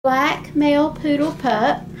Black male poodle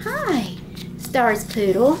pup. Hi, Star's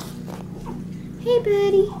poodle. Hey,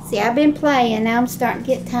 buddy. See, I've been playing. Now I'm starting to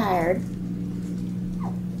get tired.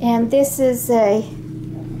 And this is a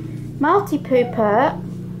maltipoo pup.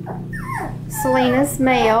 Selina's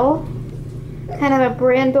male. Kind of a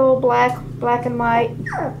brindle, black and white.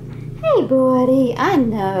 Hey, buddy. I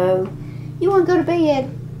know. You want to go to bed?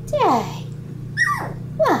 Jay.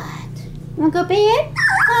 What? You want to go to bed?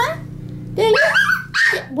 Huh? Do you?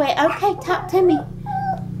 Wait, okay, talk to me.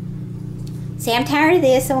 See, I'm tired of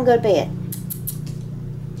this. I want to go to bed.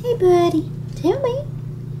 Hey, buddy. Tell me.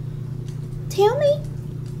 Tell me.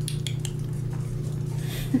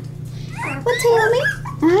 Well, tell me.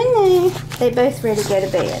 I know. They both ready to go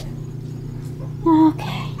to bed.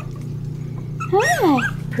 Okay.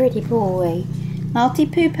 Hi, pretty boy.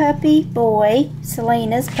 Maltipoo puppy boy.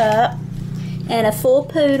 Selina's pup. And a full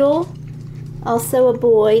poodle. Also a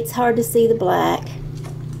boy. It's hard to see the black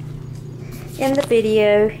in the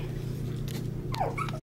video.